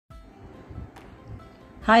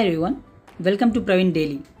Hi everyone, welcome to Praveen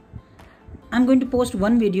Daily. I'm going to post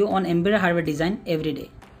one video on embedded hardware design every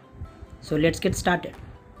day. So let's get started.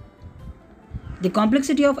 The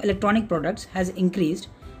complexity of electronic products has increased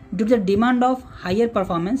due to the demand of higher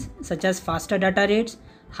performance such as faster data rates,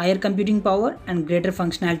 higher computing power and greater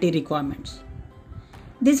functionality requirements.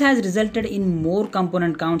 This has resulted in more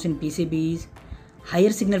component counts in PCBs,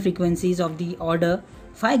 higher signal frequencies of the order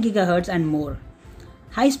 5 GHz and more.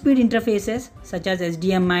 High-speed interfaces such as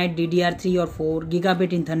HDMI, DDR3 or 4, Gigabit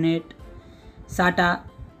Ethernet, SATA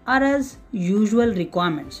are as usual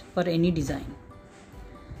requirements for any design.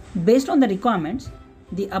 Based on the requirements,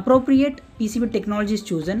 the appropriate PCB technology is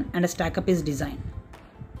chosen and a stackup is designed.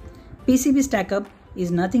 PCB stackup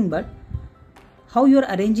is nothing but how you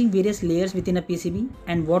are arranging various layers within a PCB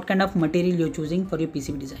and what kind of material you are choosing for your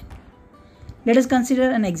PCB design. Let us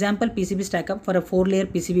consider an example PCB stackup for a 4-layer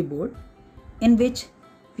PCB board in which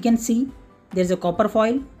we can see there is a copper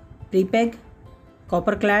foil, prepeg,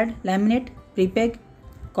 copper clad laminate, prepeg,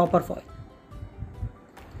 copper foil.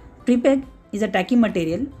 Prepeg is a tacky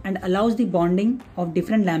material and allows the bonding of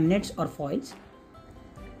different laminates or foils.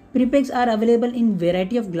 Prepegs are available in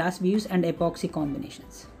variety of glass views and epoxy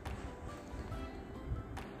combinations.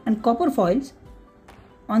 And copper foils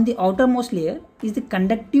on the outermost layer is the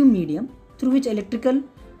conductive medium through which electrical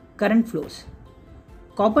current flows.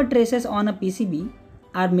 Copper traces on a PCB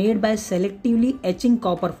are made by selectively etching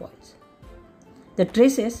copper foils. The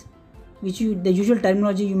traces, the usual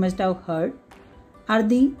terminology you must have heard, are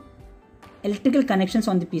the electrical connections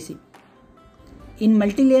on the PCB. In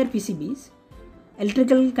multi-layer PCBs,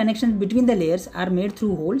 electrical connections between the layers are made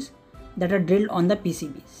through holes that are drilled on the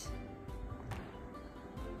PCBs.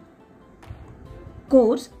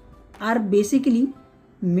 Cores are basically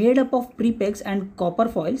made up of prepegs and copper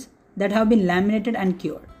foils that have been laminated and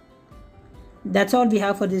cured. That's all we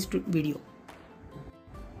have for this video.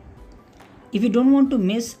 If you don't want to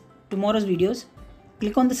miss tomorrow's videos,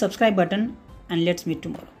 click on the subscribe button and let's meet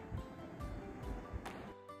tomorrow.